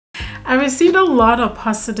I received a lot of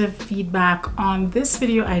positive feedback on this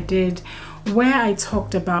video I did where I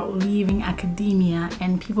talked about leaving academia,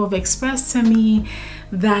 and people have expressed to me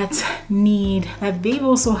that they've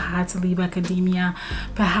also had to leave academia,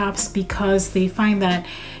 perhaps because they find that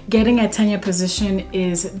getting a tenure position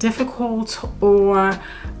is difficult, or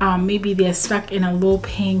maybe they're stuck in a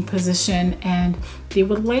low-paying position and they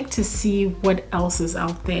would like to see what else is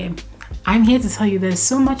out there. I'm here to tell you there's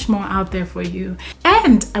so much more out there for you.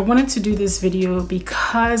 And I wanted to do this video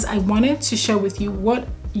because I wanted to share with you what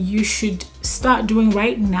you should start doing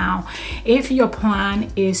right now if your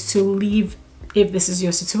plan is to leave, if this is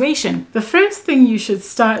your situation. The first thing you should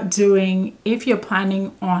start doing if you're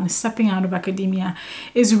planning on stepping out of academia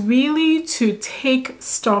is really to take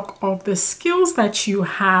stock of the skills that you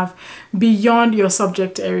have beyond your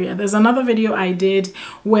subject area. There's another video I did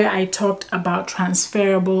where I talked about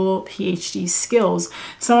transferable PhD skills.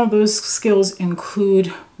 Some of those skills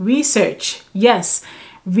include research. Yes,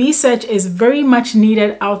 research is very much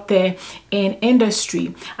needed out there in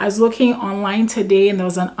industry. I was looking online today and there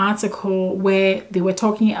was an article where they were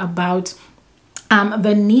talking about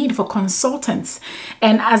the need for consultants,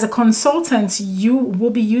 and as a consultant you will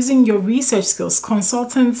be using your research skills.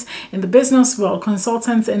 Consultants in the business world,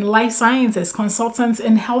 consultants in life sciences, consultants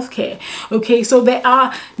in healthcare. Okay, so there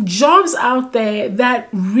are jobs out there that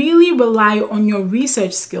really rely on your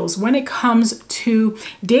research skills when it comes to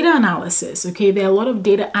data analysis. Okay, there are a lot of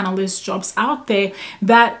data analyst jobs out there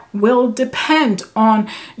that will depend on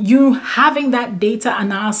you having that data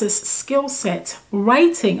analysis skill set.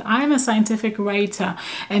 Writing, I'm a scientific writer,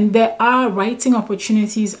 and there are writing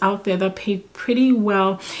opportunities out there that pay pretty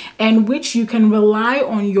well and which you can rely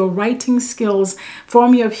on your writing skills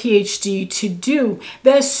from your PhD to do.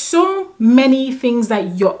 There's so many things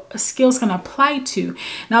that your skills can apply to.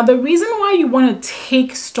 Now, the reason why you want to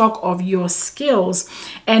take stock of your skills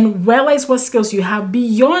and realize what skills you have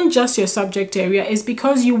beyond just your subject area is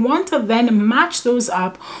because you want to then match those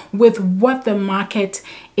up with what the market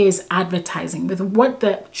is advertising, with what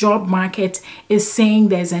the job market is saying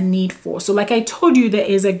there's a need for. So like I told you, there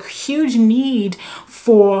is a huge need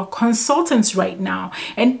for consultants right now.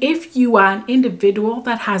 And if you are an individual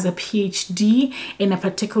that has a PhD in a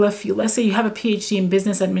particular field, let's say you have a PhD in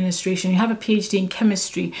business administration, you have a PhD in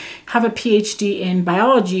chemistry, have a PhD in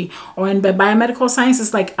biology or in biomedical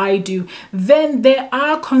sciences like I do, then there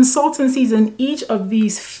are consultancies in each of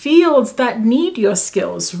these fields that need your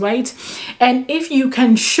skills, right? And if you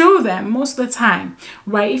can show them most of the time,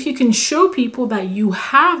 right, if you can show people that you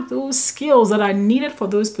have those skills that are needed for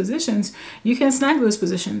those positions, you can snag those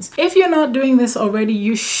positions. If you're not doing this already,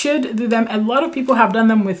 you should do them. A lot of people have done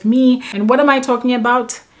them with me. And what am I talking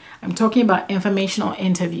about? I'm talking about informational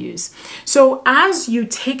interviews. So as you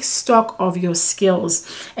take stock of your skills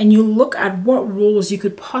and you look at what roles you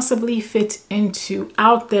could possibly fit into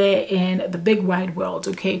out there in the big wide world,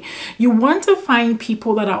 okay, you want to find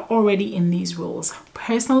people that are already in these roles.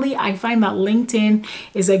 Personally, I find that LinkedIn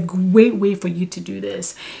is a great way for you to do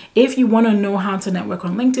this. If you want to know how to network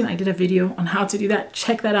on LinkedIn, I did a video on how to do that.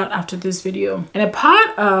 Check that out after this video. And a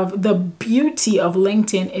part of the beauty of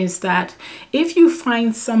LinkedIn is that if you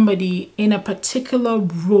find somebody in a particular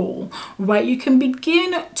role, right, you can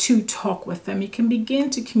begin to talk with them. You can begin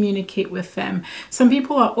to communicate with them. Some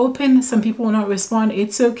people are open, some people will not respond.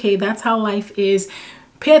 It's okay. That's how life is.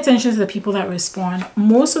 Pay attention to the people that respond.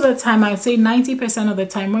 Most of the time, I'd say 90% of the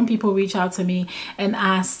time, when people reach out to me and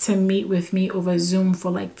ask to meet with me over Zoom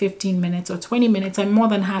for like 15 minutes or 20 minutes, I'm more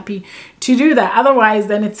than happy to do that. Otherwise,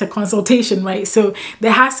 then it's a consultation, right? So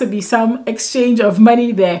there has to be some exchange of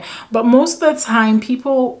money there. But most of the time,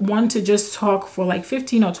 people want to just talk for like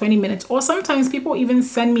 15 or 20 minutes. Or sometimes people even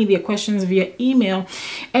send me their questions via email.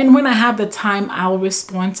 And when I have the time, I'll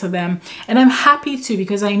respond to them. And I'm happy to,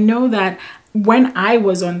 because I know that when I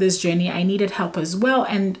was on this journey, I needed help as well.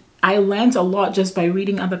 And I learned a lot just by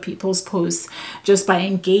reading other people's posts, just by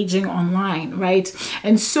engaging online, right?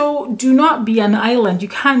 And so do not be an island. You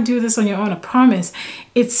can't do this on your own, I promise.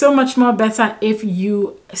 It's so much more better if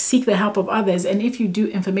you seek the help of others and if you do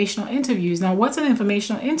informational interviews. Now, what's an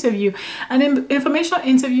informational interview? An informational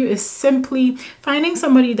interview is simply finding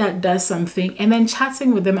somebody that does something and then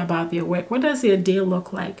chatting with them about their work. What does their day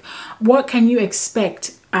look like? What can you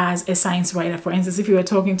expect as a science writer. For instance, if you were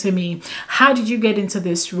talking to me, how did you get into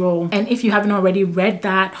this role? And if you haven't already read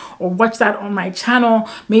that or watched that on my channel,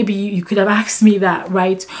 maybe you could have asked me that,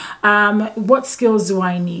 right? What skills do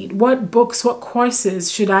I need? What books, what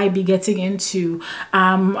courses should I be getting into?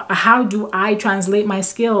 How do I translate my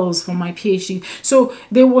skills for my PhD? So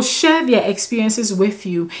they will share their experiences with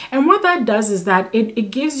you. And what that does is that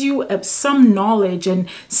it gives you some knowledge and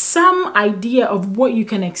some idea of what you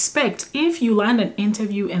can expect if you land an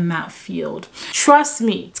interview in that field. Trust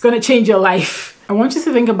me, it's going to change your life. I want you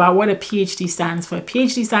to think about what a PhD stands for. A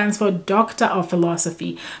PhD stands for Doctor of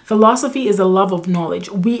Philosophy. Philosophy is the love of knowledge.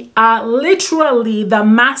 We are literally the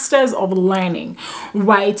masters of learning,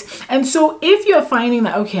 right? And so if you're finding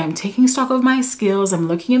that, okay, I'm taking stock of my skills, I'm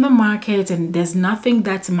looking in the market and there's nothing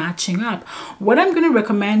that's matching up, what I'm going to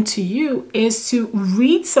recommend to you is to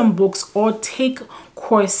read some books or take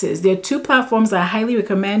courses. There are two platforms that I highly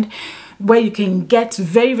recommend where you can get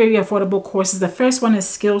very, very affordable courses. The first one is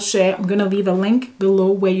SKILLSHARE. I'm going to leave a link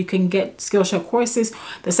below where you can get SKILLSHARE courses.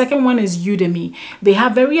 The second one is UDEMY. They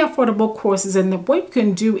have very affordable courses, and what you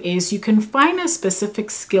can do is you can find a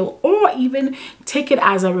specific skill or even take it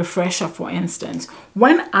as a refresher. For instance,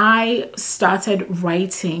 when I started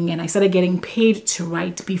writing and I started getting paid to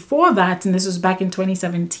write, before that, and this was back in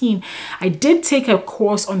 2017, I did take a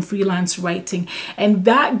course on freelance writing, and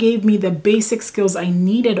that gave me the basic skills I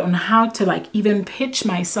needed on how to like even pitch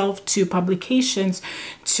myself to publications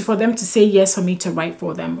for them to say yes for me to write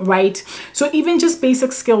for them, right? So even just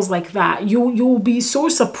basic skills like that, you'll be so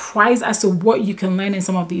surprised as to what you can learn in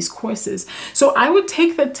some of these courses. So I would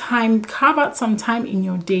take the time, carve out some time in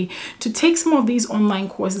your day to take some of these online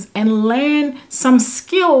courses and learn some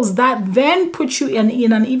skills that then put you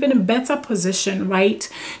in an even better position, right,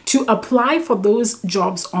 to apply for those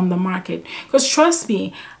jobs on the market. Because trust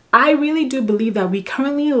me, I really do believe that we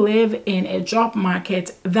currently live in a job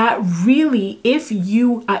market that really, if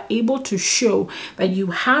you are able to show that you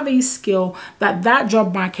have a skill that that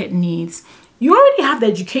job market needs, you already have the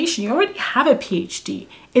education, you already have a PhD,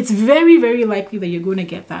 it's very, very likely that you're going to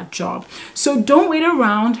get that job. So don't wait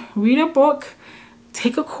around, read a book,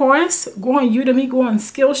 take a course, go on Udemy, go on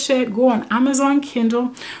Skillshare, go on Amazon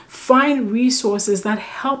Kindle, find resources that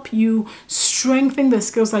help you strengthen the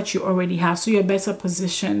skills that you already have so you're better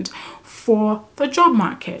positioned for the job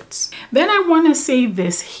market. Then I want to say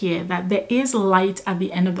this here, that there is light at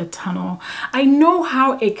the end of the tunnel. I know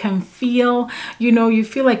how it can feel. You know, you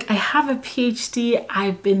feel like I have a PhD,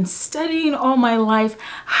 I've been studying all my life.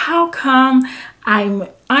 How come I'm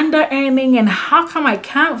under earning, and how come I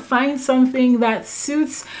can't find something that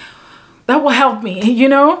suits, that will help me, you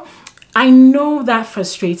know? I know that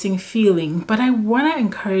frustrating feeling, but I want to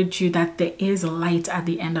encourage you that there is light at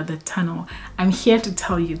the end of the tunnel. I'm here to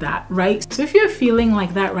tell you that, right? So if you're feeling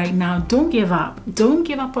like that right now, don't give up. Don't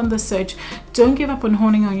give up on the search. Don't give up on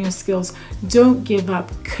honing on your skills. Don't give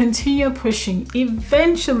up. Continue pushing.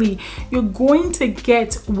 Eventually, you're going to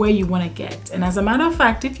get where you want to get. And as a matter of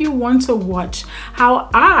fact, if you want to watch how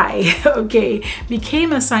I,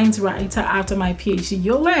 became a science writer after my PhD,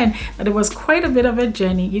 you'll learn that it was quite a bit of a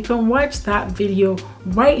journey. You can watch that video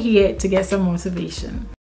right here to get some motivation.